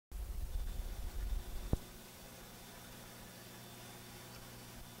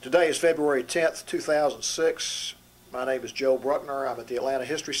Today is February 10th, 2006. My name is Joe Bruckner. I'm at the Atlanta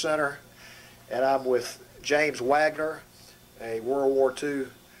History Center, and I'm with James Wagner, a World War II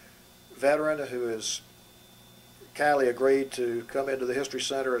veteran who has kindly agreed to come into the History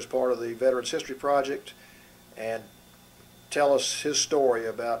Center as part of the Veterans History Project and tell us his story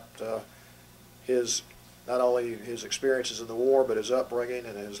about not only his experiences in the war, but his upbringing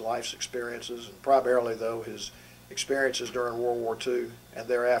and his life's experiences, and primarily, though, his experiences during World War II and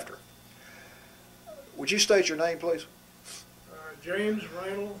thereafter. Would you state your name, please? James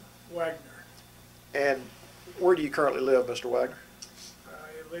Reinoehl Wagner. And where do you currently live, Mr. Wagner?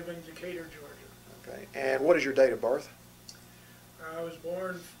 I live in Decatur, Georgia. Okay. And what is your date of birth? I was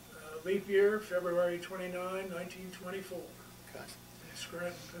born leap year, February 29, 1924, Okay. in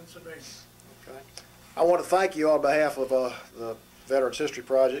Scranton, Pennsylvania. Okay. I want to thank you on behalf of the Veterans History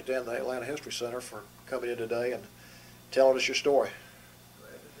Project and the Atlanta History Center for coming in today and telling us your story.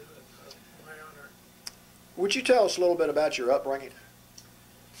 Glad to do it. My honor. Would you tell us a little bit about your upbringing?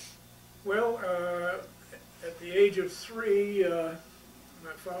 Well, at the age of 3,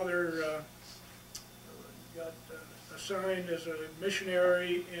 my father got assigned as a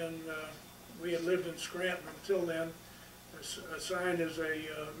missionary in, we had lived in Scranton until then, assigned as a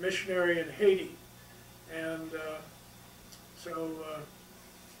missionary in Haiti. And so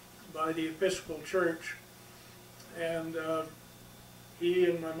by the Episcopal Church, and he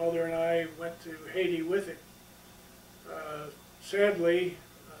and my mother and I went to Haiti with him. Sadly,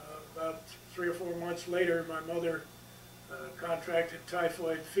 about 3 or 4 months later, my mother contracted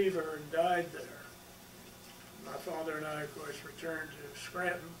typhoid fever and died there. My father and I, of course, returned to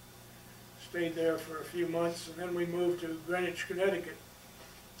Scranton, stayed there for a few months, and then we moved to Greenwich, Connecticut.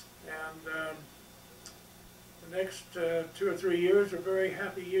 And the next 2 or 3 years were very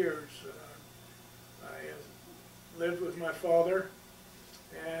happy years. I lived with my father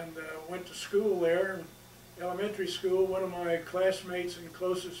and went to school there. Elementary school, one of my classmates and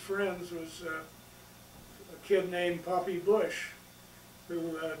closest friends was a kid named Poppy Bush,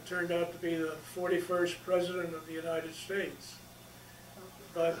 who turned out to be the 41st President of the United States.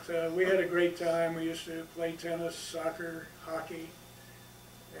 But we had a great time. We used to play tennis, soccer, hockey,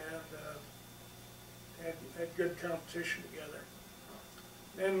 and had good competition together.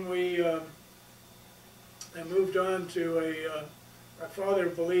 Then we I moved on to my father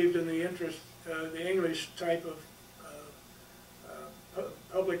believed in the the English type of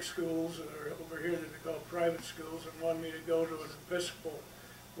public schools, or over here they're called private schools, and wanted me to go to an Episcopal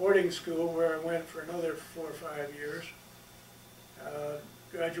boarding school where I went for another 4 or 5 years.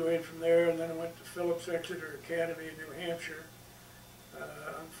 Graduated from there, and then I went to Phillips Exeter Academy in New Hampshire.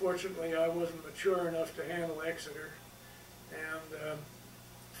 Unfortunately, I wasn't mature enough to handle Exeter, and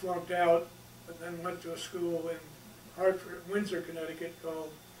flunked out, but then went to a school in Hartford, Windsor, Connecticut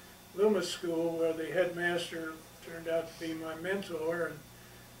called Loomis School, where the headmaster turned out to be my mentor and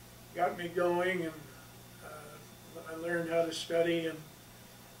got me going, and I learned how to study and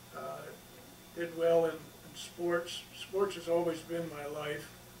did well in sports. Sports has always been my life.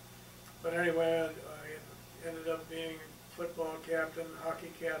 But anyway, I ended up being football captain,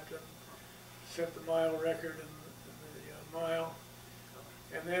 hockey captain, set the mile record in the mile.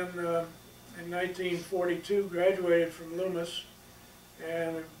 And then in 1942, graduated from Loomis,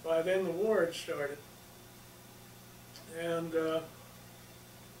 and by then the war had started. And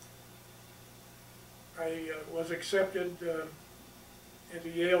I was accepted into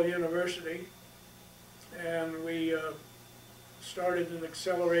Yale University, and we started an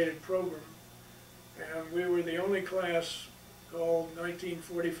accelerated program, and we were the only class called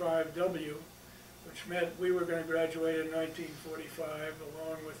 1945W, which meant we were going to graduate in 1945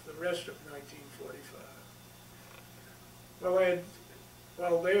 along with the rest of 1945. Well,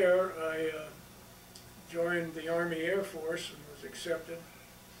 while there, I joined the Army Air Force and was accepted,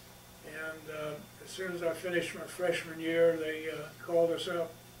 and as soon as I finished my freshman year, they called us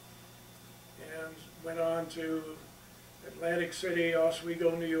up and went on to Atlantic City,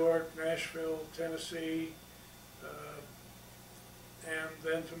 Oswego, New York, Nashville, Tennessee, and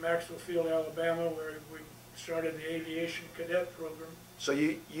then to Maxwell Field, Alabama, where we started the aviation cadet program. So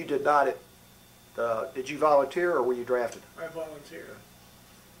you did not, did you volunteer or were you drafted? I volunteered.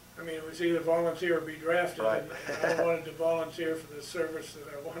 I mean, it was either volunteer or be drafted, right. And I wanted to volunteer for the service that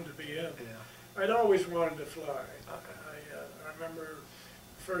I wanted to be in. Yeah. I'd always wanted to fly. Okay. I remember,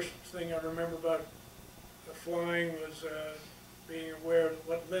 the first thing I remember about flying was being aware of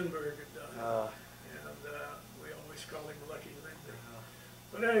what Lindbergh had done. And we always called him Lucky Lindy.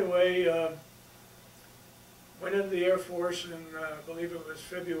 But anyway, went into the Air Force in, I believe it was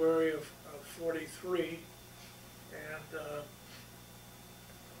February of '43, and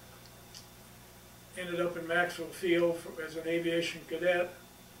ended up in Maxwell Field as an aviation cadet,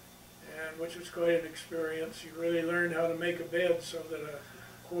 and which was quite an experience. You really learned how to make a bed so that a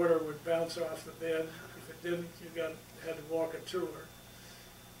quarter would bounce off the bed. If it didn't, you had to walk a tour.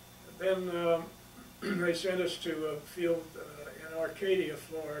 Then they sent us to a field in Arcadia,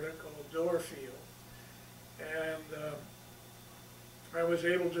 Florida, called Door Field, and I was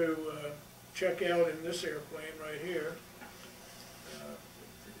able to check out in this airplane right here,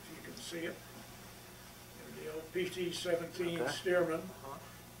 if you can see it, the old PT-17 Okay. Stearman,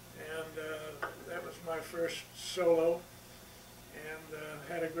 and that was my first solo, and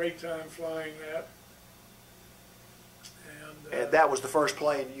had a great time flying that. And that was the first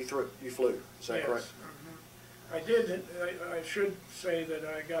plane you flew, is that yes, correct? I did, I should say that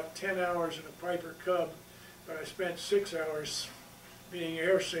I got 10 hours in a Piper Cub, but I spent 6 hours being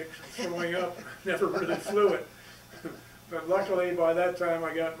airsick and throwing up. Never really flew it. But luckily by that time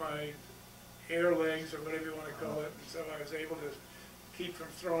I got my air legs, or whatever you want to call it, and so I was able to keep from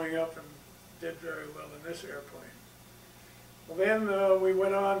throwing up and did very well in this airplane. Well, then we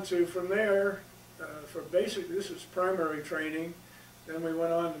went on to, from there, for basic, this was primary training, then we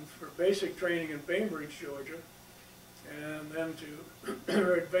went on for basic training in Bainbridge, Georgia, and then to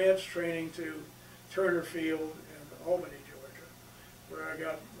advanced training to Turner Field in Albany, Georgia, where I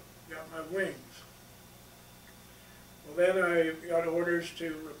got my wings. Well, then I got orders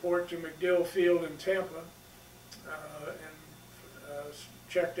to report to MacDill Field in Tampa, and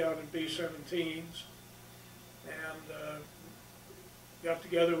checked out in B-17s, and got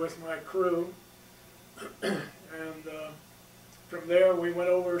together with my crew, and from there we went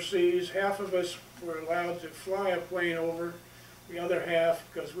overseas. Half of us were allowed to fly a plane over, the other half,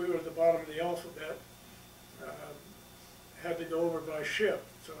 because we were at the bottom of the alphabet, had to go over by ship.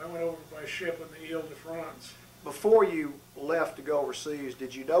 So I went over by ship in the Ile-de-France. Before you left to go overseas,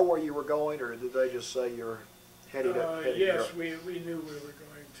 did you know where you were going, or did they just say you're headed up? Yes, we knew we were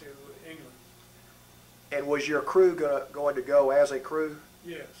going to England. And was your crew going to go as a crew?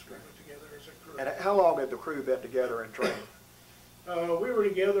 Yes, we went together as a crew. And how long had the crew been together in training? We were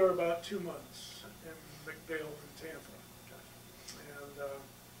together about 2 months in MacDill and Tampa. And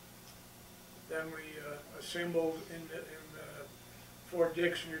then we assembled in Fort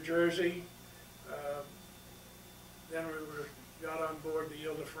Dix, New Jersey. Then we got on board the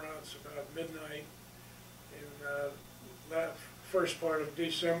Ile-de-France about midnight in that first part of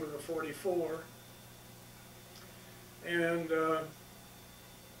December of '44. And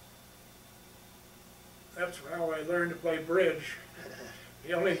that's how I learned to play bridge.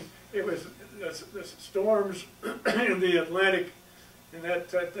 It was the storms in the Atlantic in that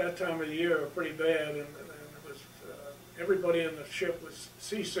time of the year were pretty bad, and it was everybody in the ship was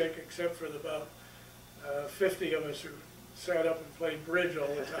seasick except for the about 50 of us who sat up and played bridge all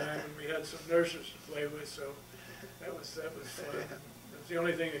the time, and we had some nurses to play with, so that was fun. It was the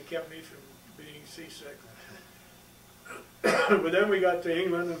only thing that kept me from being seasick. But then we got to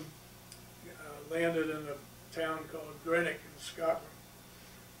England and landed in a town called Greenock in Scotland,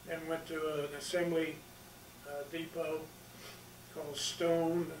 and went to an assembly depot called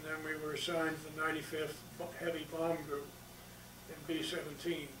Stone, and then we were assigned to the 95th Heavy Bomb Group in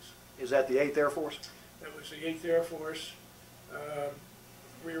B-17s. Is that the 8th Air Force? That was the 8th Air Force.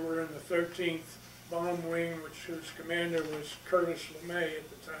 We were in the 13th Bomb Wing, whose commander was Curtis LeMay at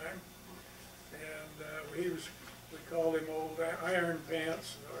the time, and we called him Old Iron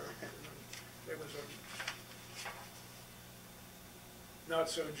Pants, or it was a not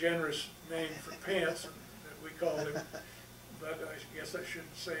so generous name for pants that we called him, but I guess I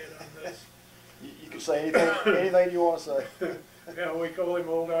shouldn't say it on this. You can say anything you want to say. Yeah, we call him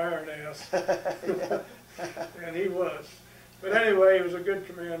Old Iron Ass. And he was. But anyway, he was a good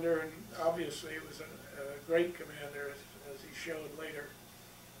commander, and obviously he was a great commander, as he showed later.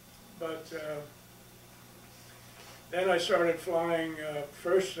 But then I started flying.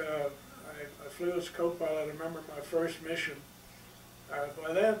 First, I flew as co-pilot. I remember my first mission.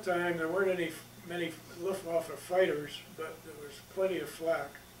 By that time, there weren't many Luftwaffe fighters, but there was plenty of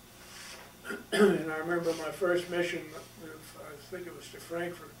flak. And I remember my first mission, I think it was to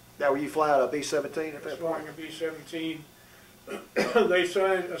Frankfurt. Now, were you flying a B-17 at that point? Flying a B-17. They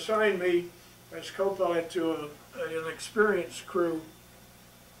assigned me as co-pilot to an experienced crew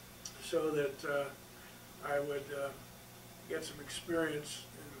so that I would get some experience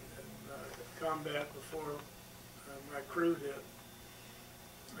in combat before my crew did.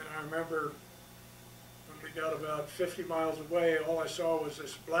 And I remember when we got about 50 miles away, all I saw was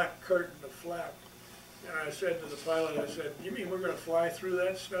this black curtain of flak. And I said to the pilot, I said, "You mean we're going to fly through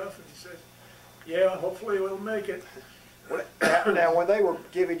that stuff?" And he said, "Yeah, hopefully we'll make it." Now, when they were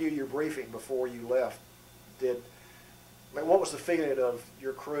giving you your briefing before you left, what was the feeling of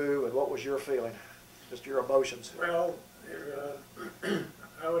your crew, and what was your feeling, just your emotions? Well,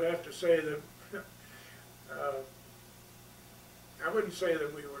 I would have to say that I wouldn't say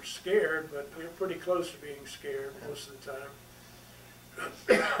that we were scared, but we were pretty close to being scared most of the time.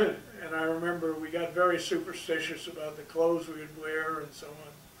 And I remember we got very superstitious about the clothes we would wear and so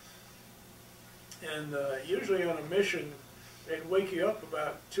on. And usually on a mission, they'd wake you up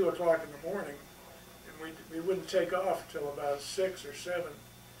about 2 o'clock in the morning, and we wouldn't take off till about 6 or 7.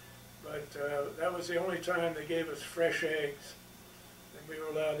 But that was the only time they gave us fresh eggs, and we were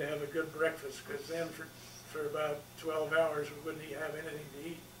allowed to have a good breakfast, because then for about 12 hours we wouldn't have anything to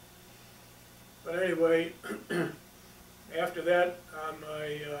eat. But anyway, after that, on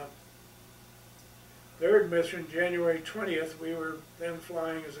my third mission, January 20th, we were then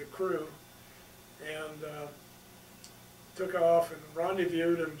flying as a crew, and took off and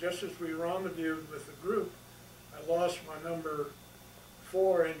rendezvoused, and just as we rendezvoused with the group, I lost my number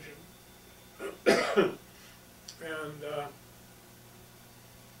 4 engine. And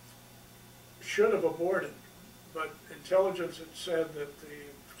should have aborted, but intelligence had said that the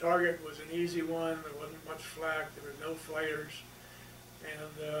target was an easy one, there wasn't much flak, there were no fighters,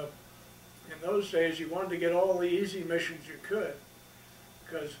 and in those days you wanted to get all the easy missions you could,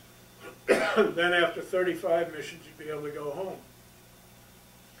 because then after 35 missions you'd be able to go home.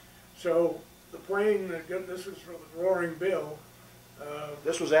 So the plane, this was for the Roaring Bill.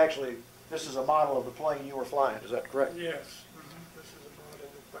 This is a model of the plane you were flying, is that correct? Yes, this is a model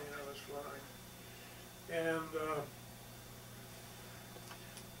of the plane I was flying. And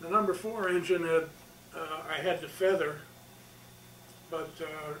the number 4 engine I had to feather, but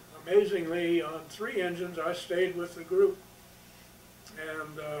amazingly on 3 engines I stayed with the group,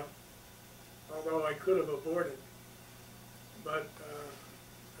 and although I could have aborted, but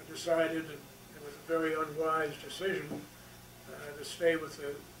I decided, and it was a very unwise decision, to stay with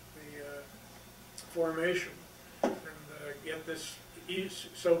the formation and get this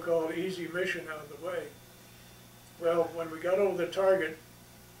so-called easy mission out of the way. Well, when we got over the target,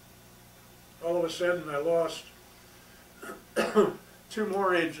 all of a sudden I lost 2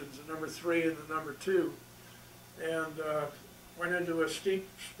 more engines, the number 3 and the number 2, and went into a steep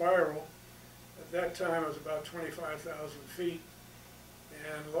spiral. At that time it was about 25,000 feet,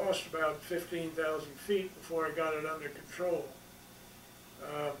 and lost about 15,000 feet before I got it under control.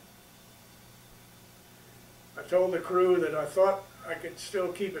 I told the crew that I thought I could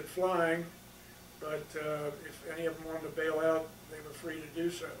still keep it flying, but if any of them wanted to bail out, they were free to do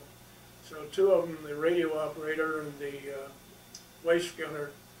so. So 2 of them, the radio operator and the waist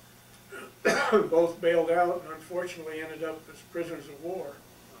gunner, both bailed out and unfortunately ended up as prisoners of war.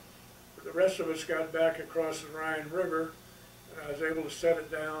 But the rest of us got back across the Rhine River, and I was able to set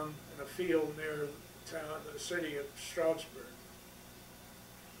it down in a field near the city of Strasbourg.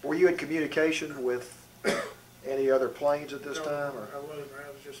 Were you in communication with any other planes at this time? Or? I wasn't. I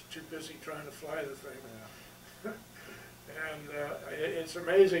was just too busy trying to fly the thing. Yeah. And it's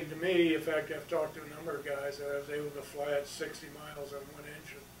amazing to me, in fact I've talked to a number of guys, that I was able to fly at 60 miles on 1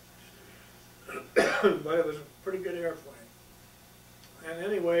 engine. But it was a pretty good airplane. And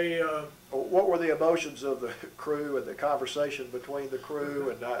anyway... what were the emotions of the crew and the conversation between the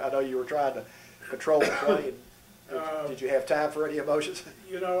crew? And I know you were trying to control the plane. Did you have time for any emotions?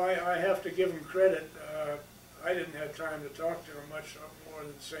 You know, I have to give them credit. I didn't have time to talk to them much more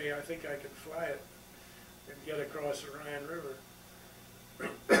than say, I think I can fly it and get across the Rhine River.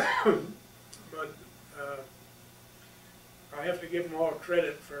 But I have to give them all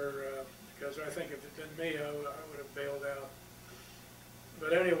credit because I think if it had been me, I would have bailed out.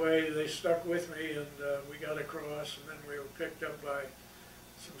 But anyway, they stuck with me, and we got across, and then we were picked up by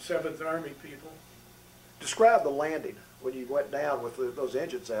some 7th Army people. Describe the landing when you went down with those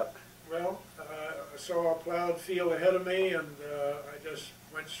engines out. Well, I saw a plowed field ahead of me, and I just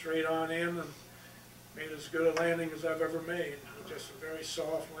went straight on in and made as good a landing as I've ever made. It was just a very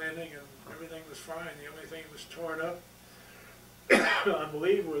soft landing, and everything was fine. The only thing that was torn up, I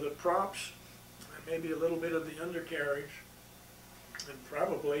believe, were the props and maybe a little bit of the undercarriage. And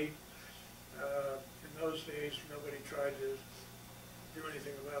probably, in those days, nobody tried to do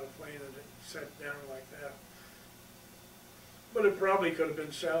anything about a plane that had set down like that. But it probably could have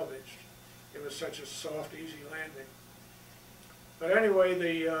been salvaged. It was such a soft, easy landing. But anyway,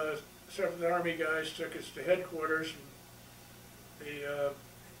 the 7th Army guys took us to headquarters, and the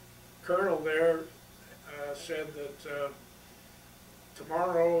colonel there said that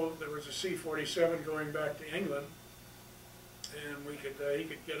tomorrow there was a C-47 going back to England, and he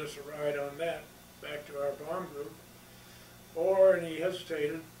could get us a ride on that back to our bomb group. or, and he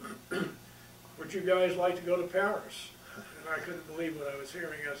hesitated, would you guys like to go to Paris? And I couldn't believe what I was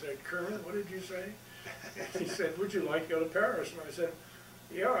hearing. I said, Colonel, what did you say? And he said, would you like to go to Paris? And I said,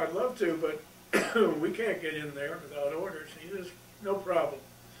 yeah, I'd love to, but we can't get in there without orders. He says, no problem.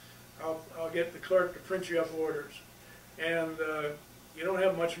 I'll get the clerk to print you up orders. And you don't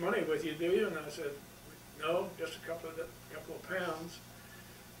have much money with you, do you? And I said, no, just a couple of pounds,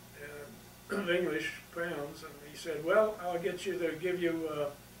 English pounds. And he said, well, I'll get you to give you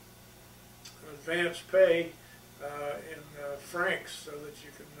advance pay in francs so that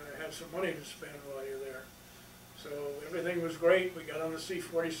you can have some money to spend while you're there. So everything was great. We got on the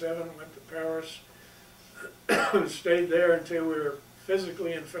C-47, went to Paris, stayed there until we were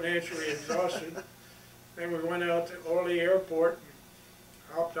physically and financially exhausted. Then we went out to Orly Airport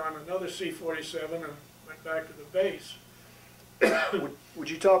and hopped on another C-47 and went back to the base. Would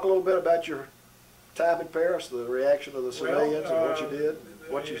you talk a little bit about your time in Paris, the reaction of the civilians, and what you did?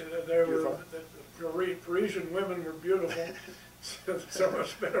 The Parisian women were beautiful, so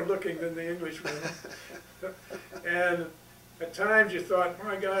much better looking than the English women. And at times you thought,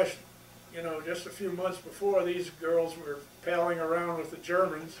 my gosh, you know, just a few months before, these girls were palling around with the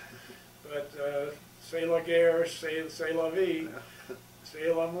Germans, but c'est la guerre, c'est la vie,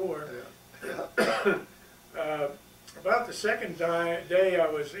 c'est l'amour. About the second day I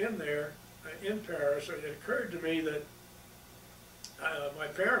was in there, in Paris, it occurred to me that my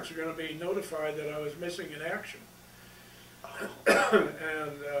parents were going to be notified that I was missing in action.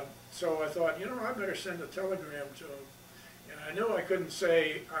 And so I thought, you know, I better send a telegram to them. And I knew I couldn't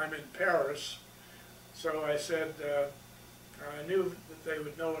say I'm in Paris, so I said, I knew that they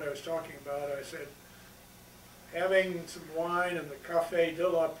would know what I was talking about. I said, having some wine in the Café de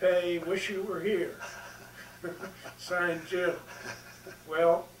la Paix, wish you were here. Signed, Jim.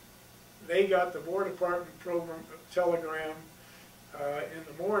 Well, they got the War Department telegram in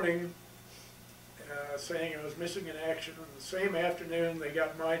the morning saying I was missing in action, and the same afternoon they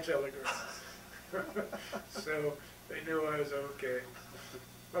got my telegram. So they knew I was okay.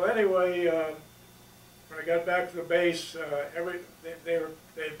 Well, anyway, when I got back to the base, they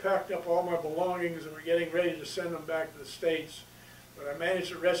had packed up all my belongings and were getting ready to send them back to the States. But I managed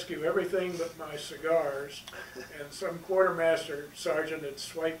to rescue everything but my cigars, and some quartermaster sergeant had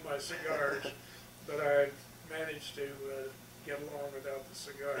swiped my cigars, but I managed to get along without the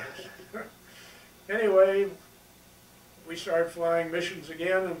cigars. Anyway, we started flying missions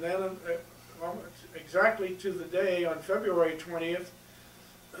again, and then exactly to the day on February 20th,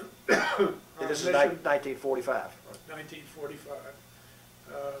 this is 1945. 1945.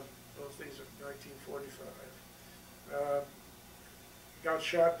 Both these are 1945. Got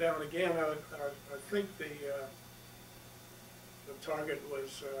shot down again. I think the target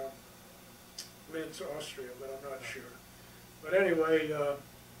was Linz, Austria, but I'm not sure. But anyway,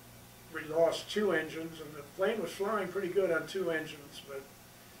 we lost 2 engines, and the plane was flying pretty good on 2 engines, but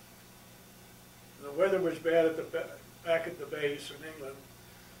the weather was bad at back at the base in England.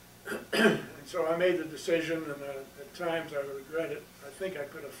 And so I made the decision, and at times I regret it. I think I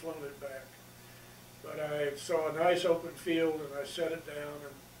could have flown it back. But I saw a nice open field, and I set it down,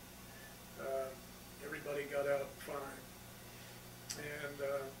 and everybody got out fine. And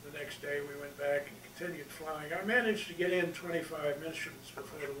the next day we went back and continued flying. I managed to get in 25 missions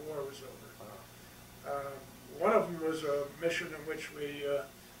before the war was over. One of them was a mission in which we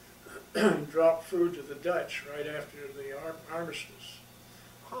dropped food to the Dutch right after the armistice.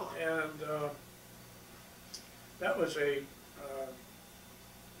 And that was a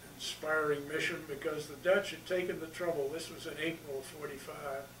inspiring mission, because the Dutch had taken the trouble, this was in April of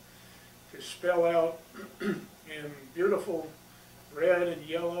 '45, to spell out in beautiful red and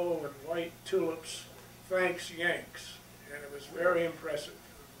yellow and white tulips, "Thanks, Yanks." And it was very impressive.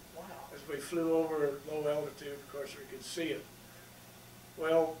 Wow. As we flew over low altitude, of course, we could see it.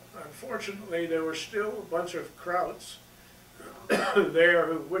 Well, unfortunately, there were still a bunch of krauts there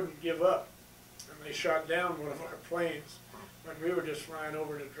who wouldn't give up, and they shot down one of our planes when we were just flying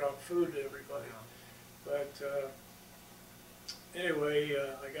over to drop food to everybody. But anyway,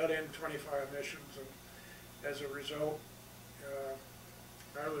 I got in 25 missions, and as a result,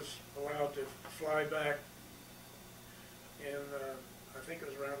 I was allowed to fly back in, I think it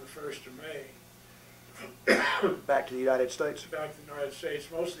was around the 1st of May. Back to the United States? Back to the United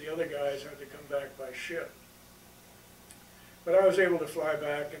States. Most of the other guys had to come back by ship. But I was able to fly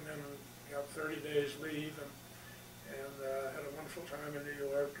back, and then got 30 days leave, and had a wonderful time in New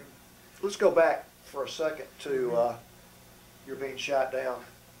York. And let's go back for a second to you're being shot down.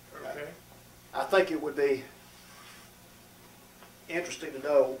 Okay. I think it would be interesting to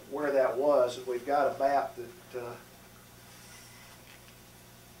know where that was, and we've got a map that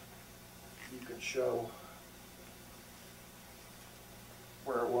show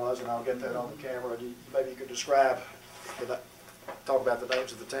where it was, and I'll get that on the camera. Maybe you could describe, talk about the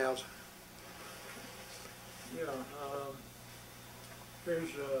names of the towns. Yeah, there's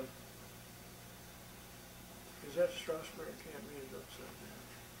is that Strasburg? I can't read it upside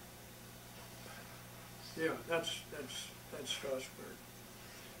down. Yeah, that's Strasburg.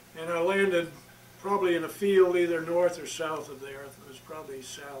 And I landed probably in a field either north or south of there. It was probably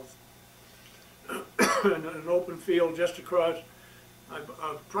south. And an open field just across. I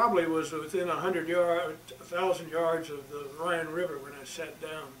probably was within 1,000 yards of the Rhine River when I sat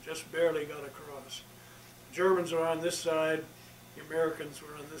down. Just barely got across. The Germans are on this side. The Americans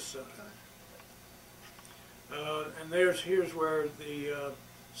were on this side. And here's where the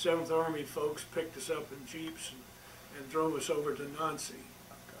 7th Army folks picked us up in jeeps and drove us over to Nancy,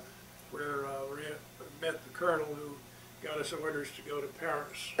 where we met the colonel who got us orders to go to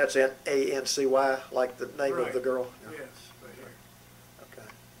Paris. That's N-A-N-C-Y, like the name Right. of the girl? Yes, right here. Okay.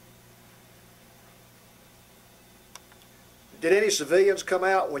 Did any civilians come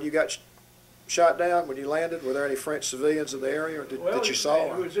out when you got shot down, when you landed? Were there any French civilians in the area that you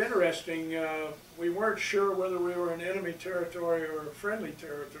saw? It was interesting. We weren't sure whether we were in enemy territory or friendly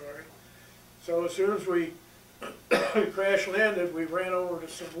territory. So as soon as we crash landed, we ran over to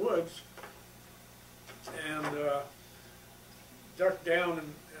some woods and ducked down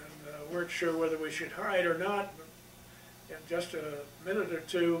and weren't sure whether we should hide or not. In just a minute or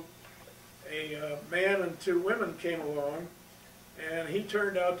two, a man and 2 women came along, and he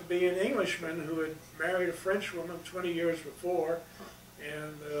turned out to be an Englishman who had married a French woman 20 years before,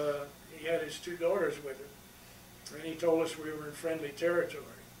 and he had his 2 daughters with him. And he told us we were in friendly territory.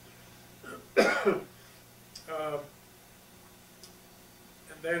 And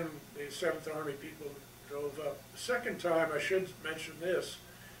then the 7th Army people drove up. The second time, I should mention this,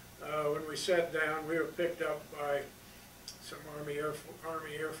 when we sat down, we were picked up by some Army Air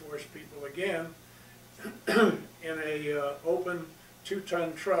Force people again in a open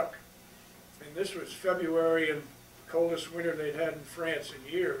 2-ton truck. And this was February and the coldest winter they'd had in France in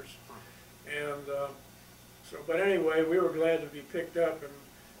years. And but anyway, we were glad to be picked up and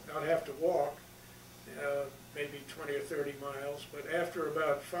not have to walk, maybe 20 or 30 miles. But after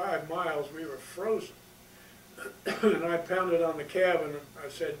about 5 miles, we were frozen. And I pounded on the cabin and I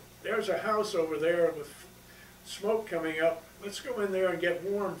said, "There's a house over there with smoke coming up. Let's go in there and get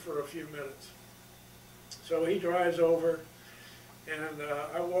warm for a few minutes." So he drives over, and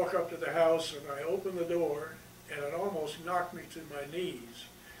I walk up to the house and I open the door, and it almost knocked me to my knees.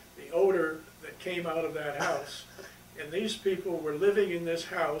 The odor that came out of that house. And these people were living in this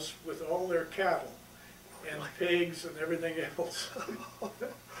house with all their cattle and pigs and everything else.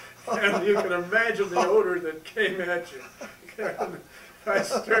 And you can imagine the odor that came at you. And I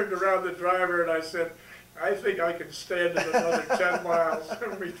turned around the driver and I said, "I think I can stand it another 10 miles."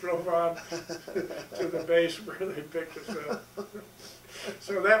 And we drove on to the base where they picked us up.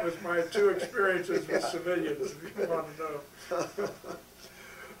 So that was my 2 experiences with civilians, if you want to know.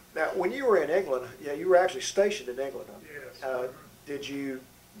 Now, when you were in England, yeah, you were actually stationed in England. Yes. Did you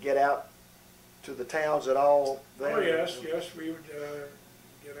get out to the towns at all there? Oh, yes, we would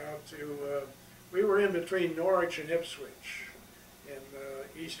get out to, we were in between Norwich and Ipswich in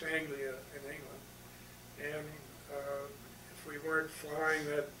East Anglia in England. And if we weren't flying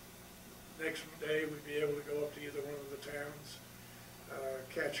that next day, we'd be able to go up to either one of the towns,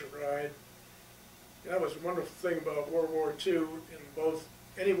 catch a ride. And that was a wonderful thing about World War II in both,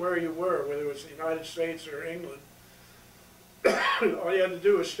 anywhere you were, whether it was the United States or England. All you had to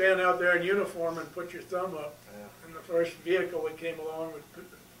do was stand out there in uniform and put your thumb up, and the first vehicle that came along would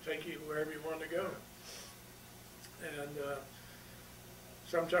take you wherever you wanted to go. And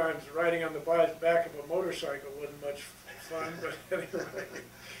sometimes riding on the back of a motorcycle wasn't much fun, but anyway,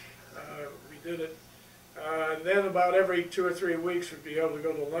 we did it. Then about every 2 or 3 weeks we'd be able to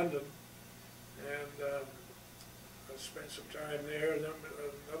go to London, and I spent some time there. Then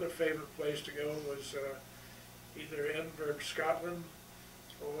another favorite place to go was either Edinburgh, Scotland,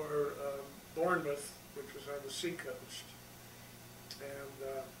 or Bournemouth, which was on the seacoast.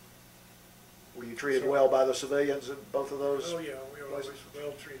 And were you treated well by the civilians in both of those? Oh yeah, we were always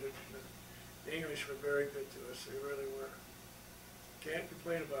well treated. The English were very good to us, they really were. Can't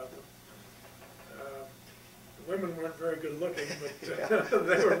complain about them. The women weren't very good looking, but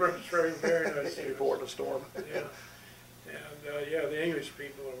they were very, very nice to us. Important storm. Yeah. And yeah, the English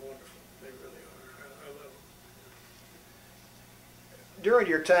people are wonderful. They really are. I love them. During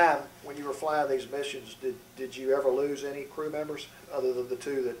your time when you were flying these missions, did you ever lose any crew members other than the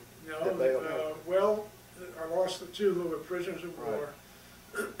 2 that No, well, I lost the 2 who were prisoners of war.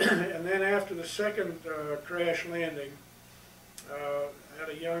 And then after the second crash landing, I had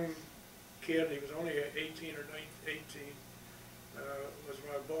a young kid, he was only 18 or 18, was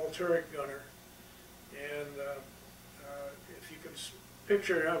my ball turret gunner. And if you can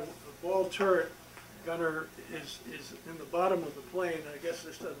picture how a ball turret gunner is in the bottom of the plane, I guess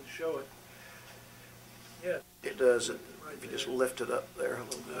this doesn't show it. Yeah. It does. Right If you there. just lift it up there a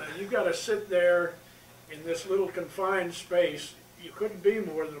little bit. You've got to sit there in this little confined space. You couldn't be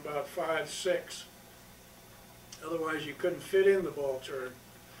more than about 5'6". Otherwise you couldn't fit in the ball turret.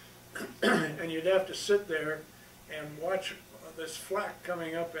 And you'd have to sit there and watch this flak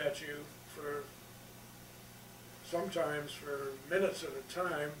coming up at you for sometimes for minutes at a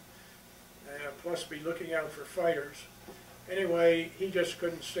time, plus be looking out for fighters. Anyway, he just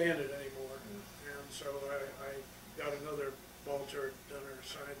couldn't stand it anymore, and so I got another ball turret gunner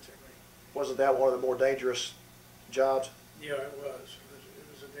assigned to me. Wasn't that one of the more dangerous jobs? Yeah, it was. It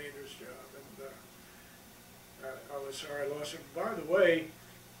was a dangerous job, and I was sorry I lost him. By the way,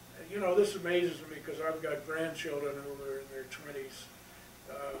 you know, this amazes me because I've got grandchildren who are in their 20s.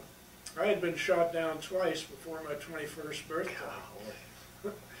 I had been shot down twice before my 21st birthday.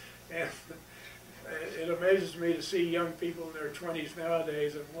 And it amazes me to see young people in their 20s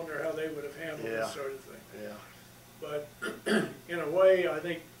nowadays and wonder how they would have handled this sort of thing. Yeah. But in a way, I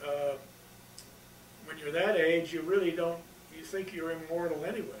think when you're that age, you really don't, you think you're immortal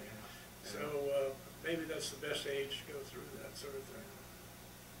anyway. So maybe that's the best age to go through that sort of thing.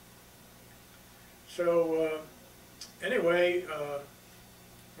 So anyway,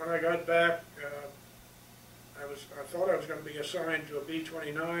 when I got back, I thought I was going to be assigned to a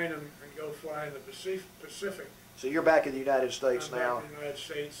B-29 and go fly in the Pacific. So you're back in the United States I'm now. back in the United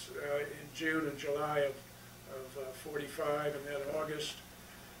States in June and July of 45, and then August,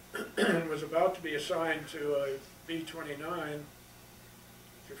 and was about to be assigned to a B-29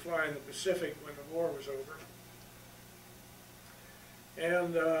 to fly in the Pacific when the war was over.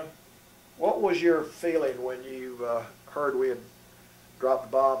 And What was your feeling when you heard we had dropped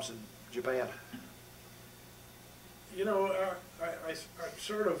the bombs in Japan? you know, I'm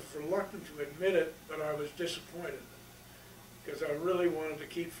sort of reluctant to admit it, but I was disappointed because I really wanted to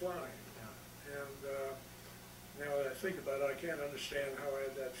keep flying. And now that I think about it, I can't understand how I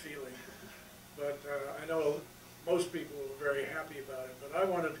had that feeling. But I know most people were very happy about it, but I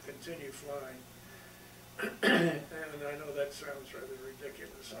wanted to continue flying. And I know that sounds rather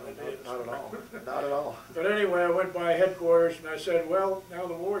ridiculous. Not at all. Not at all. But anyway, I went by headquarters and I said, well, now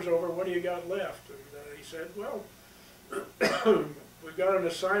the war's over, what do you got left? And he said, well, we've got an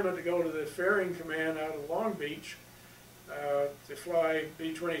assignment to go to the ferrying command out of Long Beach to fly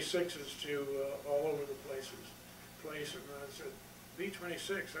B-26s to all over the place. And I said,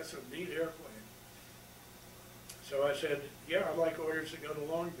 B-26, that's a neat airplane. So I said, yeah, I'd like orders to go to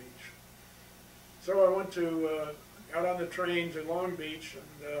Long Beach. So I went to, got on the train to Long Beach,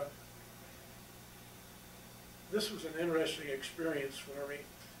 and this was an interesting experience for me.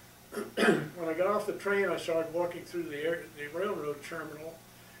 When I got off the train, I started walking through the railroad terminal,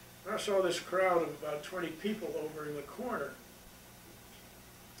 and I saw this crowd of about 20 people over in the corner.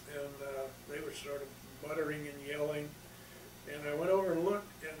 And they were sort of muttering and yelling. And I went over and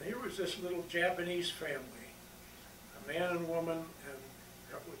looked, and here was this little Japanese family, a man and woman and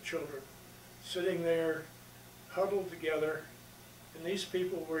a couple of children, sitting there, huddled together, and these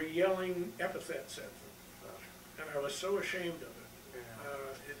people were yelling epithets at them. And I was so ashamed of it.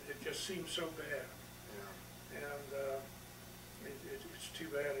 It just seemed so bad. And it's too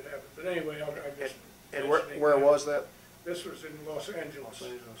bad it happened. But anyway, I just... And where was that? This was in Los Angeles.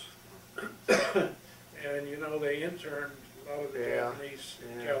 Los Angeles. And you know, they interned a lot of the Japanese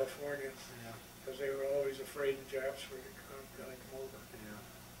in California because they were always afraid the Japs were going to come over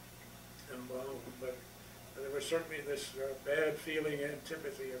and bomb them. But there was certainly this bad feeling,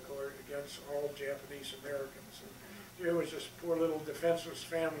 antipathy, of course, against all Japanese Americans. And here was this poor little defenseless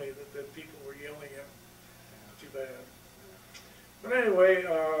family that people were yelling at. Too bad. But anyway,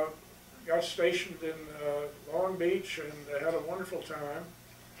 got stationed in Long Beach and had a wonderful time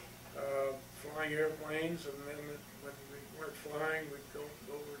flying airplanes. And then when we weren't flying, we'd go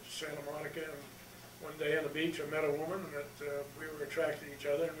over to Santa Monica. And one day on the beach, I met a woman that we were attracted to each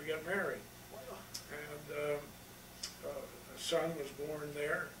other, and we got married. And a son was born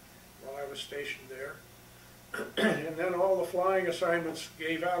there while I was stationed there. And then all the flying assignments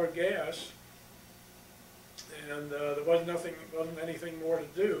gave out of gas, and there wasn't anything more to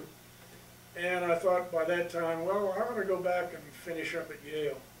do. And I thought by that time, well, I ought to go back and finish up at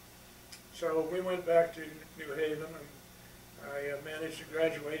Yale. So we went back to New Haven, and I managed to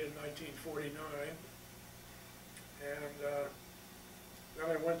graduate in 1949. And then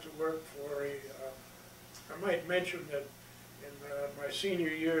I went to work for I might mention that in my senior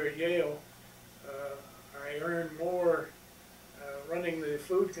year at Yale, I earned more running the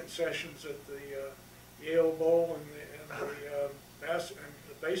food concessions at the Yale Bowl and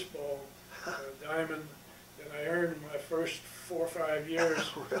the baseball diamond than I earned in my first 4 or 5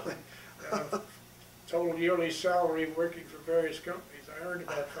 years. Really? Total yearly salary working for various companies, I earned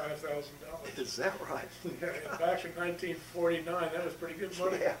about $5,000. Is that right? Back in 1949, that was pretty good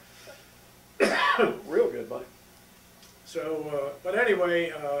money. Yeah. Real good money. So, but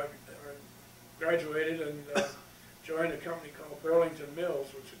anyway, I graduated and joined a company called Burlington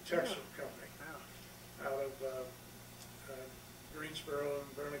Mills, which is a textile company out of Greensboro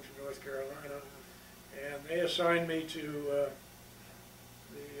and Burlington, North Carolina. And they assigned me to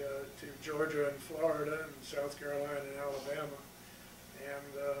Georgia and Florida and South Carolina and Alabama,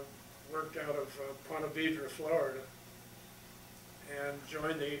 and worked out of Ponte Vedra, Florida, and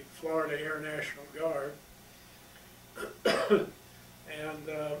joined the Florida Air National Guard, and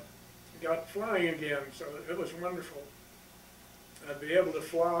got flying again, so it was wonderful. I'd be able to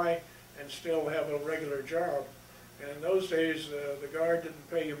fly and still have a regular job. And in those days, the Guard didn't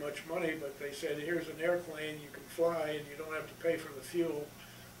pay you much money, but they said, here's an airplane, you can fly, and you don't have to pay for the fuel.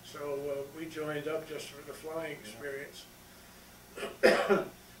 So we joined up just for the flying experience.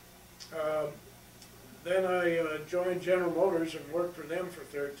 Then I joined General Motors and worked for them for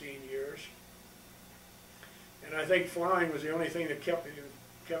 13 years. And I think flying was the only thing that kept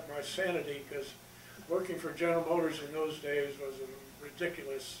my sanity, because working for General Motors in those days was a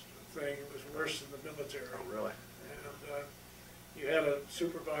ridiculous thing. It was worse than the military. Oh, really? And you had a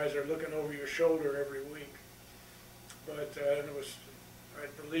supervisor looking over your shoulder every week. But and it was, I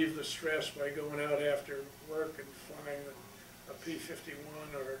relieved the stress by going out after work and flying a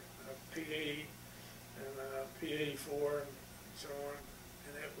P-51 or a P-80 and a P-84 and so on.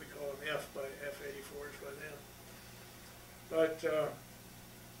 And that we call them F-84s by then. But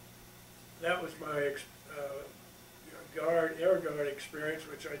that was my Air Guard experience,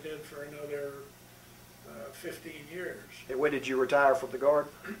 which I did for another 15 years. And when did you retire from the Guard?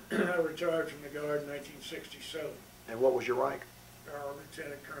 I retired from the Guard in 1967. And what was your rank?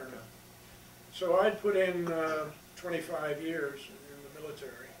 Lieutenant Colonel. So I'd put in 25 years in the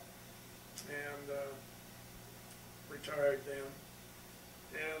military and retired then.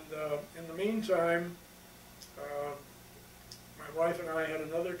 And in the meantime, my wife and I had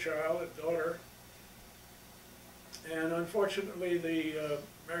another child, a daughter, and unfortunately the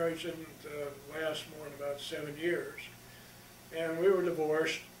marriage didn't last more than about 7 years. And we were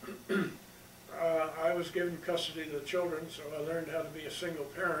divorced. I was given custody of the children, so I learned how to be a single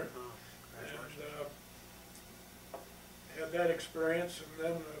parent, and had that experience. And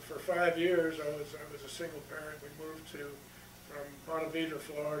then for 5 years, I was a single parent. We moved from Ponte Vedra,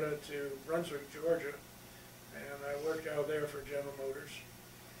 Florida, to Brunswick, Georgia, and I worked out there for General Motors.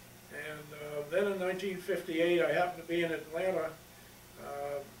 And then in 1958, I happened to be in Atlanta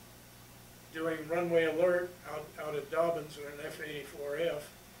doing runway alert out at Dobbins in an F-84F.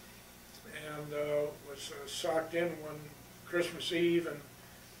 And was socked in one Christmas Eve and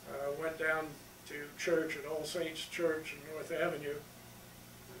went down to church at All Saints Church in North Avenue.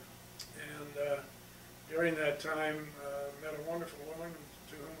 And during that time, met a wonderful woman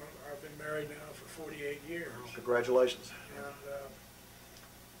to whom I've been married now for 48 years. Oh, congratulations. And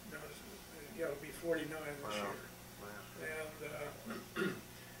yeah, it'll be 49 this year. And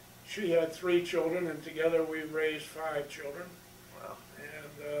she had 3 children, and together we raised 5 children. Wow.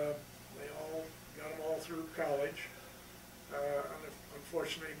 And got them all through college.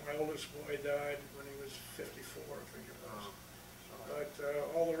 Unfortunately, my oldest boy died when he was 54, I think it was. But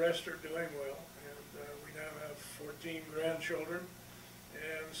all the rest are doing well, and we now have 14 grandchildren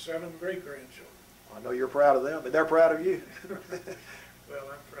and 7 great-grandchildren. I know you're proud of them, and they're proud of you. Well,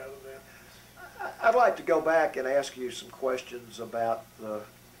 I'm proud of them. I'd like to go back and ask you some questions about the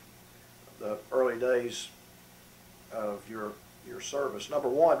early days of your service. Number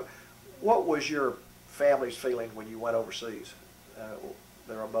one, what was your family's feeling when you went overseas?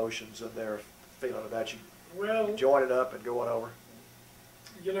 Their emotions and their feeling about you joining up and going over?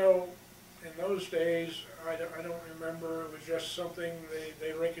 You know, in those days, I don't remember. It was just something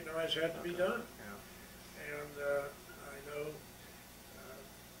they recognized had to be done. Yeah. And I know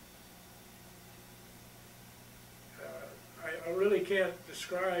I really can't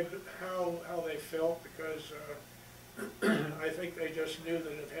describe how they felt, because I think they just knew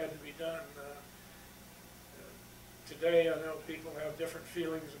that it had to be done. Today, I know people have different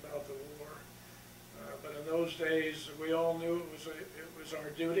feelings about the war, but in those days, we all knew it was our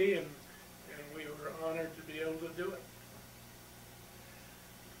duty, and we were honored to be able to do it.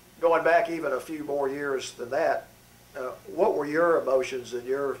 going back even a few more years than that, what were your emotions and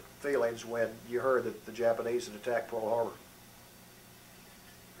your feelings when you heard that the Japanese had attacked Pearl Harbor?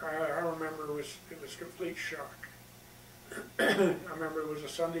 I remember it was complete shock. I remember it was a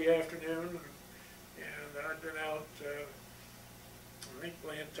Sunday afternoon, and I'd been out, I think,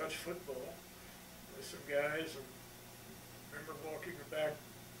 playing touch football with some guys, and I remember walking back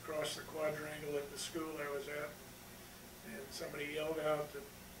across the quadrangle at the school I was at, and somebody yelled out that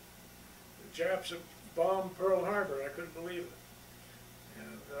the Japs had bombed Pearl Harbor. I couldn't believe it.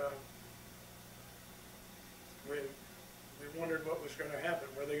 And we wondered what was going to happen.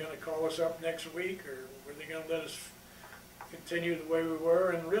 Were they going to call us up next week, or were they going to let us continue the way we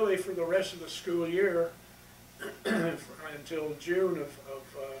were? And really, for the rest of the school year, until June of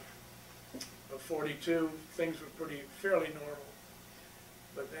 42, things were fairly normal.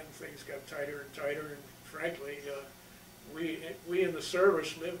 But then things got tighter and tighter, and frankly, we in the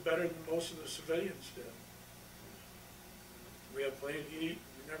service lived better than most of the civilians did. We had plenty to eat.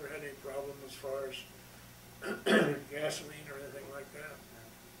 We never had any problem as far as gasoline or anything like that.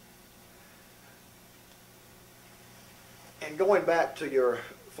 And going back to your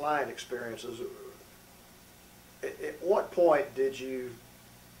flying experiences, at what point did you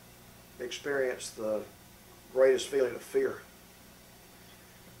experience the greatest feeling of fear?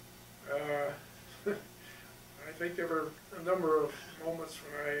 I think there were a number of moments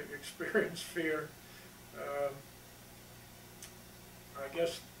when I experienced fear. I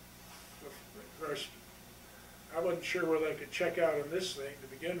guess the first, I wasn't sure whether I could check out on this thing to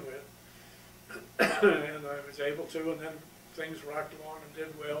begin with, and I was able to, and then things rocked along and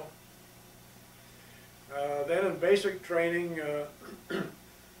did well. Then in basic training,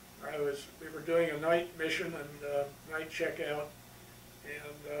 we were doing a night mission and night checkout,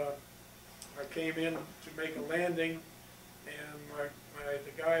 and I came in to make a landing, and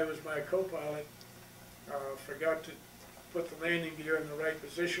the guy who was my co-pilot forgot to put the landing gear in the right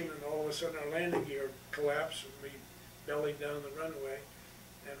position, and all of a sudden our landing gear collapsed and we bellied down the runway,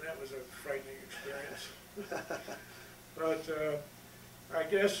 and that was a frightening experience. But I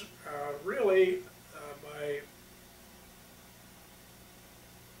guess really my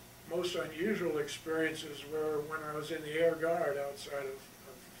most unusual experiences were when I was in the Air Guard outside of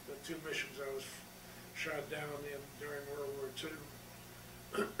the two missions I was shot down in during World War II.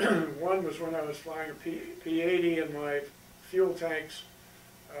 One was when I was flying a P-80 and my fuel tanks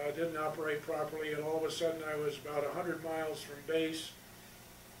didn't operate properly, and all of a sudden I was about 100 miles from base,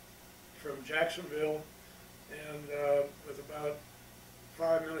 from Jacksonville, and with about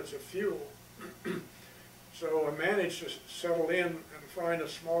 5 minutes of fuel. So I managed to settle in and find a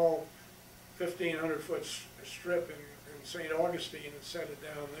small 1,500-foot strip in St. Augustine and set it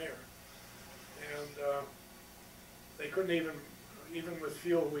down there. And they couldn't even with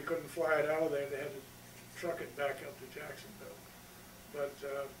fuel, we couldn't fly it out of there. They had to truck it back up to Jacksonville. But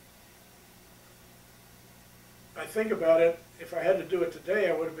I think about it, if I had to do it today,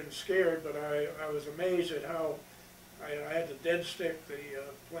 I would have been scared, but I was amazed at how I had to dead stick the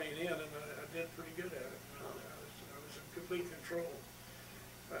plane in, and I did pretty good at it. I was in complete control.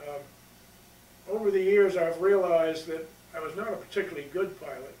 Over the years, I've realized that I was not a particularly good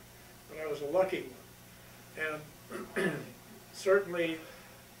pilot, but I was a lucky one. And certainly,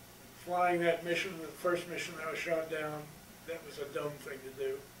 flying that mission, the first mission I was shot down, that was a dumb thing to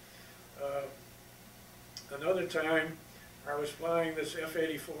do. Another time, I was flying this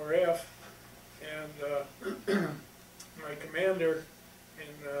F-84F, and my commander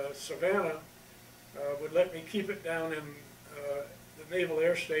in Savannah would let me keep it down in the Naval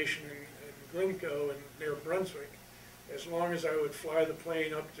Air Station in Glencoe near Brunswick, as long as I would fly the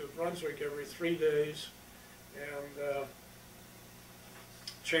plane up to Brunswick every 3 days and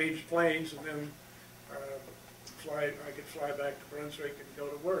change planes, and then I could fly back to Brunswick and go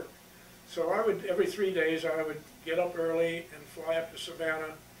to work. So every 3 days I would get up early and fly up to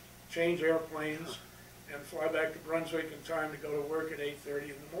Savannah, change airplanes, and fly back to Brunswick in time to go to work at 8:30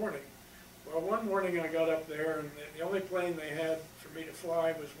 in the morning. Well, one morning I got up there, and the only plane they had for me to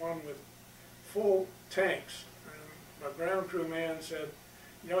fly was one with full tanks. And my ground crew man said,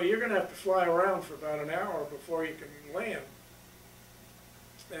 you know, you're going to have to fly around for about an hour before you can land.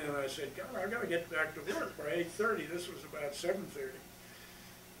 And I said, God, I've got to get back to work by 8:30. This was about 7:30.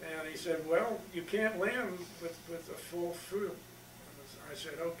 And he said, well, you can't land with a full fuel. I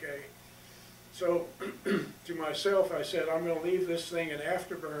said, okay. So to myself, I said, I'm going to leave this thing in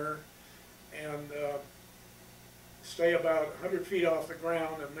afterburner and stay about 100 feet off the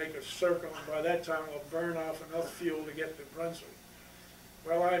ground and make a circle, and by that time I'll burn off enough fuel to get to Brunswick.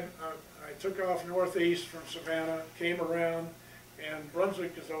 Well, I took off northeast from Savannah, came around, and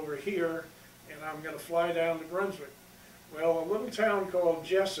Brunswick is over here, and I'm going to fly down to Brunswick. Well, a little town called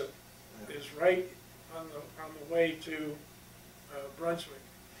Jessup is right on the way to Brunswick.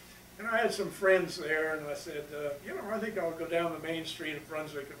 And I had some friends there, and I said, you know, I think I'll go down the main street of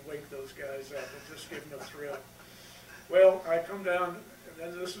Brunswick and wake those guys up and just give them a thrill. Well, I come down,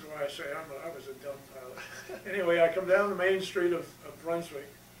 and this is why I say I was a dumb pilot. Anyway, I come down the main street of Brunswick,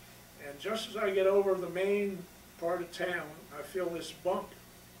 and just as I get over the main part of town, I feel this bump.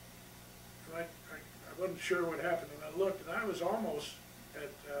 And I wasn't sure what happened, and I looked, and I was almost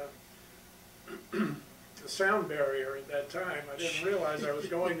at the sound barrier at that time. I didn't realize I was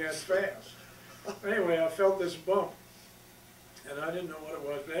going that fast. Anyway, I felt this bump, and I didn't know what it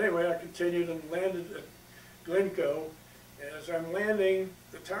was. But anyway, I continued and landed at Glencoe. And as I'm landing,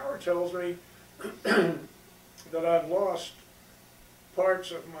 the tower tells me that I've lost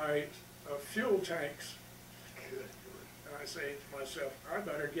parts of my fuel tanks. And I say to myself, I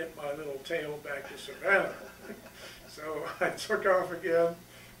better get my little tail back to Savannah. So I took off again,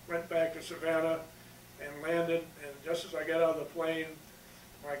 went back to Savannah, and landed, and just as I got out of the plane,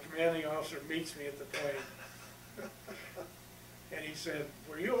 my commanding officer meets me at the plane. And he said,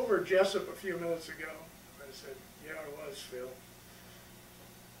 were you over Jessup a few minutes ago? I said, yeah, I was, Phil.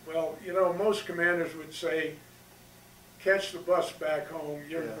 Well, you know, most commanders would say, catch the bus back home,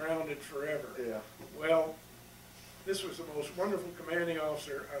 you're grounded forever. Yeah. Well, this was the most wonderful commanding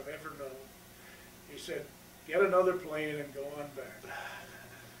officer I've ever known. He said, get another plane and go on back.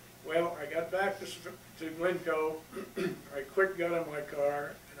 Well, I got back to Glencoe. I quick got in my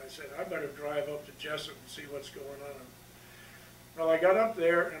car, and I said, I better drive up to Jessup and see what's going on. Well, I got up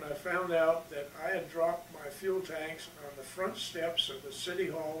there, and I found out that I had dropped my fuel tanks on the front steps of the City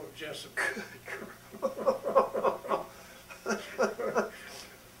Hall of Jessup.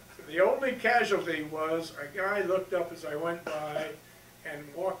 The only casualty was a guy looked up as I went by and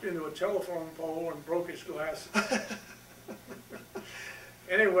walked into a telephone pole and broke his glasses.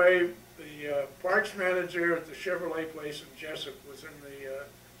 Anyway, the parks manager at the Chevrolet place in Jessup was in the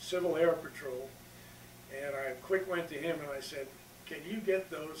Civil Air Patrol, and I quick went to him and I said, can you get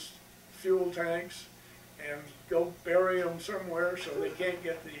those fuel tanks and go bury them somewhere so they can't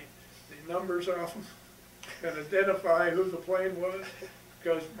get the numbers off them and identify who the plane was?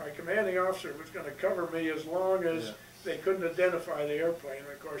 Because my commanding officer was going to cover me as long as they couldn't identify the airplane. And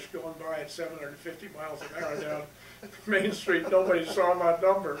of course, going by at 750 miles an hour down Main Street, nobody saw my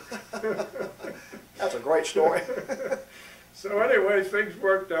number. That's a great story. So anyway, things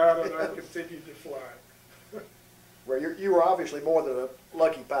worked out, and I continued to fly. Well, you were obviously more than a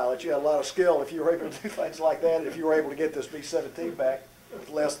lucky pilot. You had a lot of skill if you were able to do things like that, and if you were able to get this B-17 back with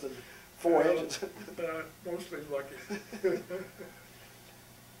less than 4 engines. Mostly lucky.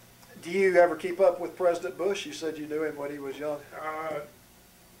 Do you ever keep up with President Bush? You said you knew him when he was young.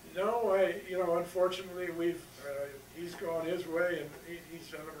 No, you know, unfortunately, he's gone his way, and he's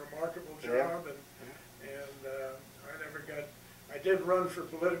done a remarkable job, and I never got. I did run for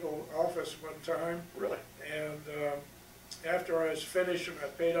political office one time. Really? And after I was finished and I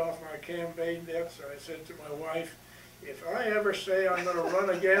paid off my campaign debts, I said to my wife, if I ever say I'm going to run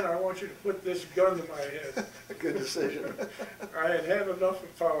again, I want you to put this gun to my head. A good decision. I had had enough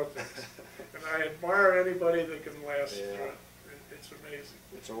of politics, and I admire anybody that can last through it. It's amazing.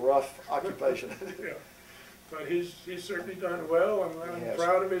 It's a rough occupation. Yeah, but he's certainly done well, and I'm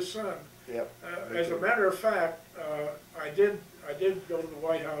proud of his son. Yep. As a matter of fact, I did go to the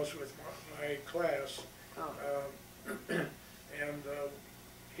White House with my class, and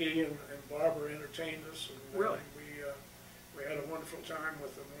he and Barbara entertained us. And, really? We had a wonderful time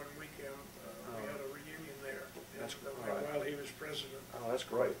with them one weekend. We had a reunion there while he was president. Oh, that's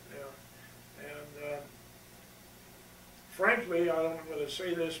great. Yeah, and frankly, I don't know whether to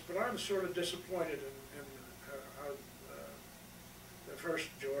say this, but I'm sort of disappointed in how the first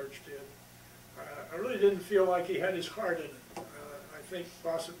George did. I really didn't feel like he had his heart in it. I think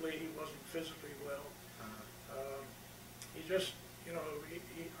possibly he wasn't physically well. He just, you know,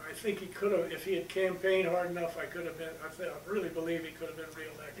 I think he could have, if he had campaigned hard enough, I really believe he could have been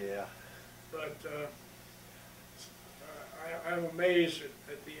reelected. Yeah. But I'm amazed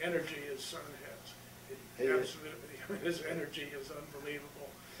at the energy his son has. Absolutely, his energy is unbelievable.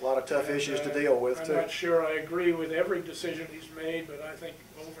 A lot of tough issues to deal with, too. I'm not sure I agree with every decision he's made, but I think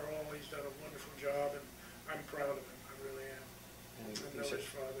overall he's done a wonderful job, and I'm proud of him. I really am. And I know his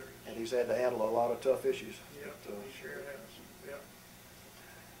father. And he's had to handle a lot of tough issues. Yeah, he sure has. Yeah.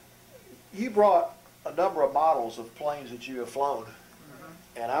 You brought a number of models of planes that you have flown,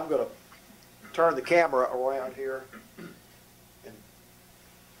 and I'm going to turn the camera around here and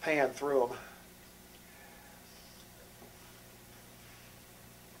pan through them.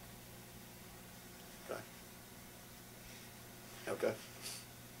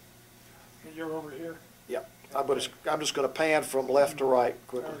 you're over here? Yeah, I'm just going to pan from left to right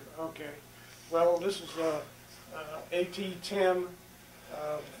quickly. Okay. Well, this is AT-10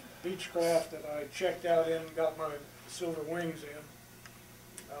 Beechcraft that I checked out in and got my silver wings in.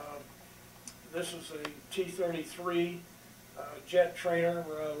 This is a T-33 jet trainer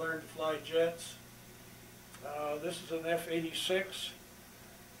where I learned to fly jets. This is an F-86,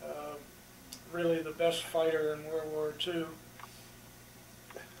 really the best fighter in World War II.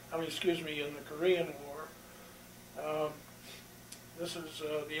 I mean, excuse me, in the Korean War. This is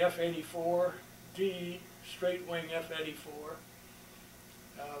the F-84D, straight wing F-84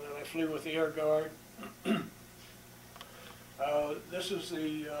 that I flew with the Air Guard. This is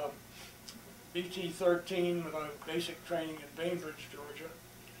the BT-13 with basic training in Bainbridge, Georgia.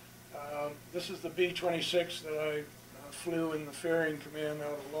 This is the B-26 that I flew in the ferrying command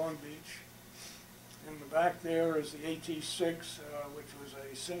out of Long Beach. In the back there is the AT-6, which was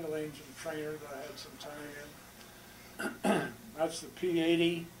a single engine trainer that I had some time in. That's the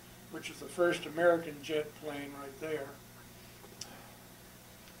P-80, which is the first American jet plane right there.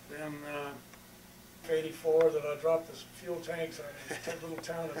 Then F-84 that I dropped the fuel tanks on in the little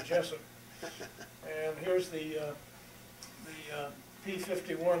town of Jessup. And here's the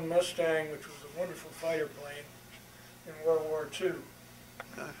P-51 Mustang, which was a wonderful fighter plane in World War II.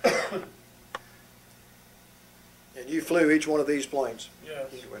 And you flew each one of these planes?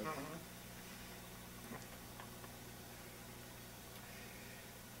 Yes.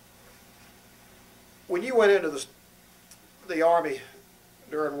 When you went into the Army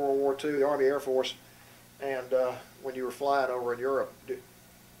during World War II, the Army Air Force, and when you were flying over in Europe,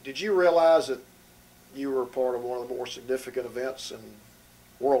 did you realize that you were part of one of the more significant events in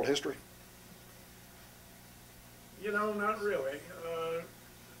world history? You know, not really.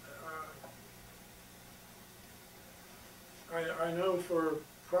 I know for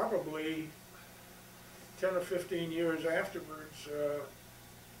probably 10 or 15 years afterwards, it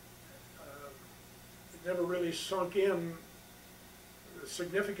never really sunk in. The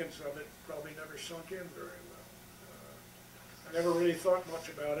significance of it probably never sunk in very well. I never really thought much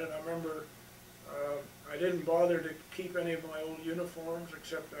about it. I remember I didn't bother to keep any of my old uniforms,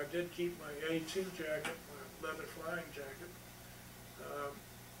 except I did keep my A2 jacket, my leather flying jacket.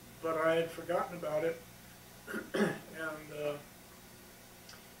 But I had forgotten about it, and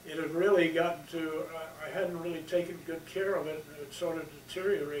it had really gotten to, I hadn't really taken good care of it, and it had sort of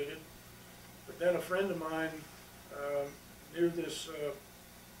deteriorated. But then a friend of mine knew this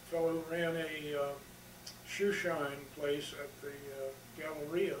fellow who ran a shoe shine place at the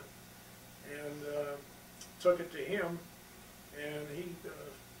Galleria, and took it to him, and he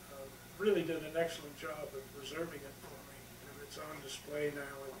really did an excellent job of preserving it for me. And it's on display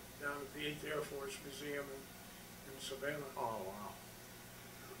now down at the 8th Air Force Museum in Savannah. Oh, wow.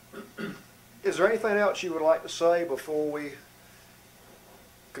 Is there anything else you would like to say before we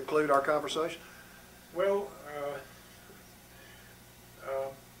conclude our conversation? Well,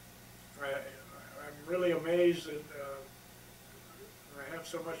 I'm really amazed that I have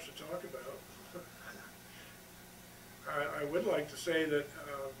so much to talk about. I would like to say that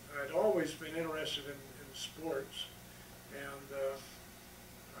I'd always been interested in sports, and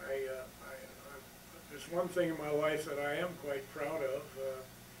there's one thing in my life that I am quite proud of.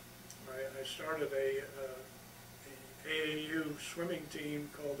 I started a AAU swimming team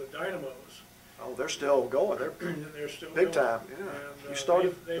called the Dynamos. Oh, they're still going. They're still big going. time. Yeah. And, you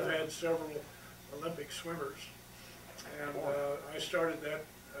started. They've had several Olympic swimmers, and I started that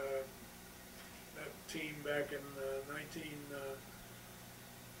team back in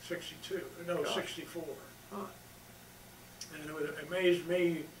 1962. No, 64. Huh. And it amazed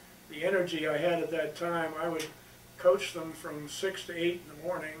me the energy I had at that time. I would coach them from 6 to 8 in the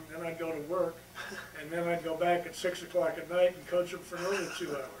morning, then I'd go to work, and then I'd go back at 6 o'clock at night and coach them for another 2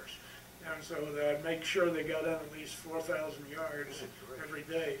 hours. And so that I'd make sure they got in at least 4,000 yards every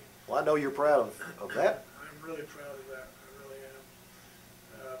day. Well, I know you're proud of that. I'm really proud of that. I really am.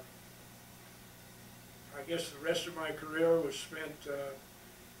 I guess the rest of my career was spent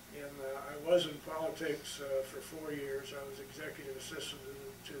I was in politics for 4 years. I was executive assistant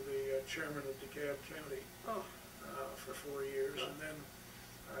to the chairman of DeKalb County for 4 years, and then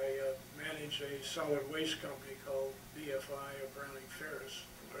I managed a solid waste company called BFI of Browning Ferris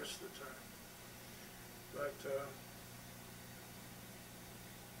the rest of the time. But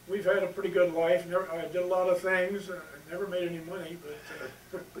we've had a pretty good life. I did a lot of things. I never made any money, but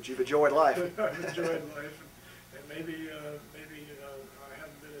but you've enjoyed life. I've enjoyed life, and maybe I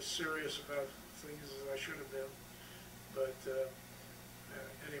haven't been as serious about things as I should have been. But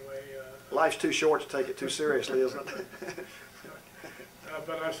anyway, life's too short to take it too seriously, isn't it?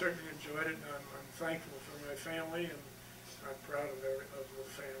 but I certainly enjoyed it, and I'm thankful for my family, and I'm proud of the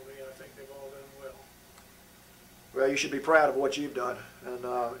family. I think they've all done well. Well, you should be proud of what you've done, and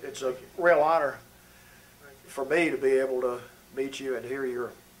it's a real honor for me to be able to meet you and hear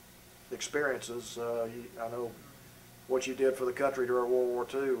your experiences. I know what you did for the country during World War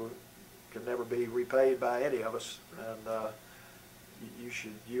II can never be repaid by any of us, and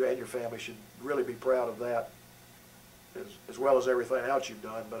you and your family should really be proud of that, as well as everything else you've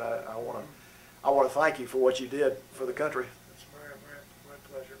done. But I want to thank you for what you did for the country. It's my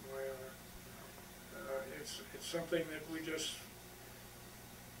pleasure, my honor. It's something that we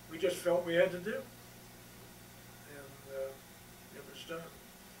just felt we had to do, and it was done.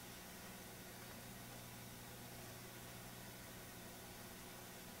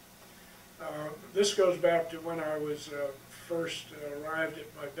 This goes back to when I was first arrived at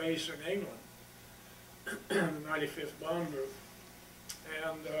my base in England, the 95th Bomb Group,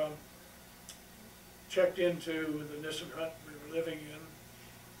 and checked into the Nissen hut we were living in.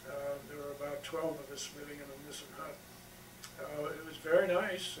 There were about 12 of us living in a Nissen hut. It was very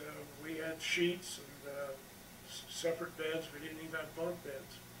nice. We had sheets and separate beds. We didn't even have bunk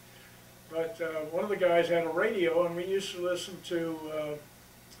beds. But one of the guys had a radio, and we used to listen to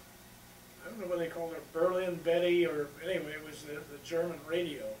I don't know what they called it, Berlin Betty, or anyway, it was the German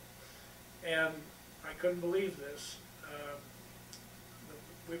radio. And I couldn't believe this.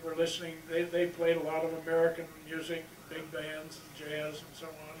 We were listening, they played a lot of American music, big bands and jazz and so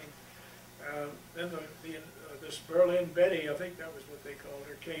on. And then this Berlin Betty, I think that was what they called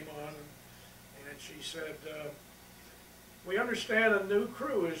her, came on, and she said, "We understand a new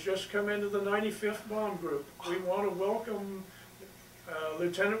crew has just come into the 95th Bomb Group. We want to welcome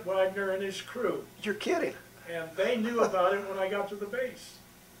Lieutenant Wagner and his crew." You're kidding. And they knew about it when I got to the base.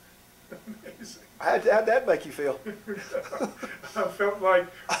 Amazing. How'd that make you feel? I felt like,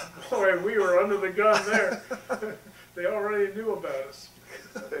 boy, we were under the gun there. They already knew about us.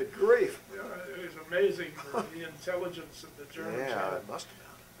 Good grief. Yeah, it was amazing, the intelligence that the Germans Yeah, had. it must have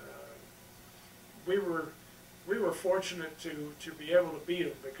been. We were fortunate to be able to beat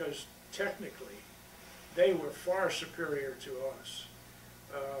them, because technically they were far superior to us.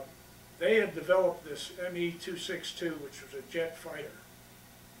 They had developed this Me-262, which was a jet fighter.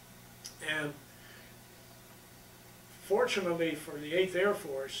 And fortunately for the 8th Air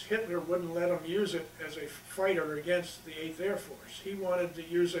Force, Hitler wouldn't let them use it as a fighter against the 8th Air Force. He wanted to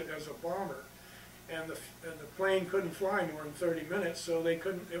use it as a bomber. And the plane couldn't fly more than 30 minutes, so they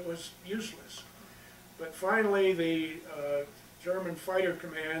couldn't, it was useless. But finally the German fighter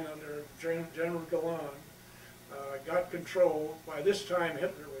command under General Galan got control. By this time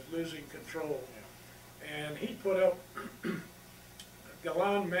Hitler was losing control. And he put up,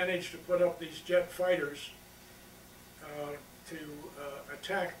 Galan managed to put up these jet fighters to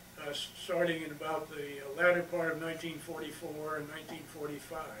attack us starting in about the latter part of 1944 and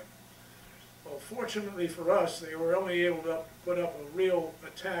 1945. Well, fortunately for us, they were only able to put up a real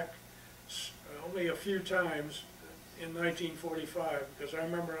attack only a few times in 1945, because I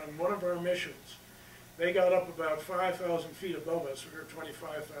remember on one of our missions, they got up about 5,000 feet above us. We were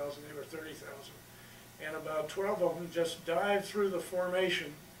 25,000, they were 30,000. And about 12 of them just dived through the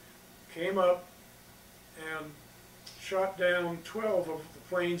formation, came up, and shot down 12 of the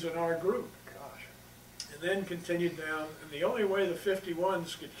planes in our group. Gosh. And then continued down, and the only way the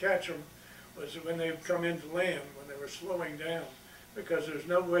 51s could catch them was when they would come into land, when they were slowing down, because there's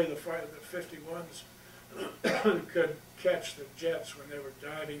no way the 51s could catch the jets when they were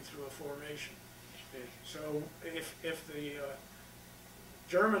diving through a formation. So if the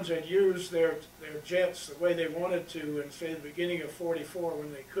Germans had used their jets the way they wanted to in, say, the beginning of '44,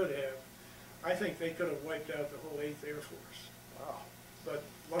 when they could have, I think they could have wiped out the whole 8th Air Force. Wow. But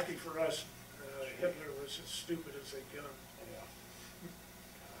lucky for us, Hitler was as stupid as they come. Yeah.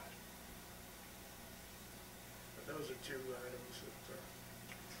 But those are two items that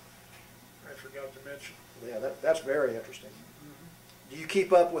I forgot to mention. Yeah, that's very interesting. Do you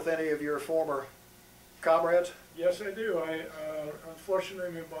keep up with any of your former comrades? Yes, I do.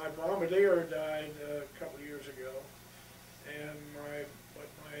 Unfortunately, my bombardier died a couple of years ago, and my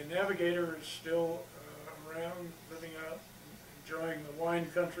navigator is still around, living out, enjoying the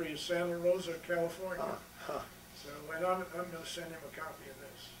wine country of Santa Rosa, California. So, and I'm going to send him a copy of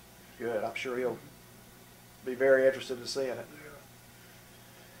this. Good. I'm sure he'll be very interested in seeing it. Yeah.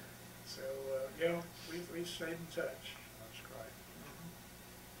 So, yeah, we've stayed in touch. That's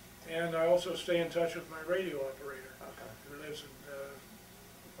great. And I also stay in touch with my radio operator, Okay. who lives in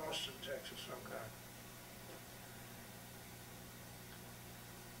Austin, Texas. Okay.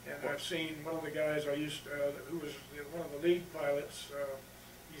 And I've seen one of the guys I used, who was one of the lead pilots,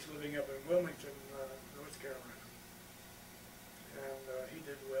 he's living up in Wilmington, North Carolina. And he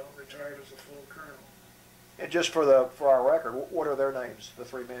did well, retired as a full colonel. And just for our record, what are their names, the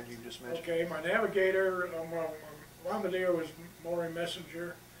three men you just mentioned? Okay, my navigator, my bombardier was Maury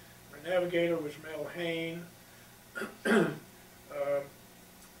Messenger. My navigator was Mel Hain. The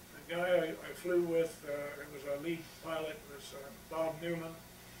guy I flew with, it was our lead pilot, was Bob Newman.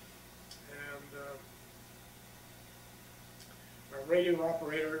 And my radio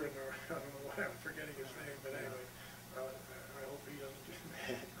operator, and I don't know why I'm forgetting his name, but anyway, I hope he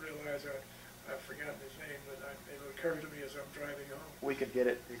doesn't realize I've forgotten his name, but it'll occur to me as I'm driving home. We could get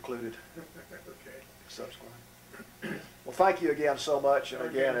it included. Okay. Subsequently. Well, thank you again so much, and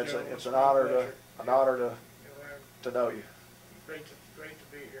again, it's an honor to know you. Great to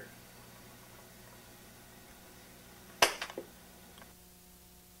be here.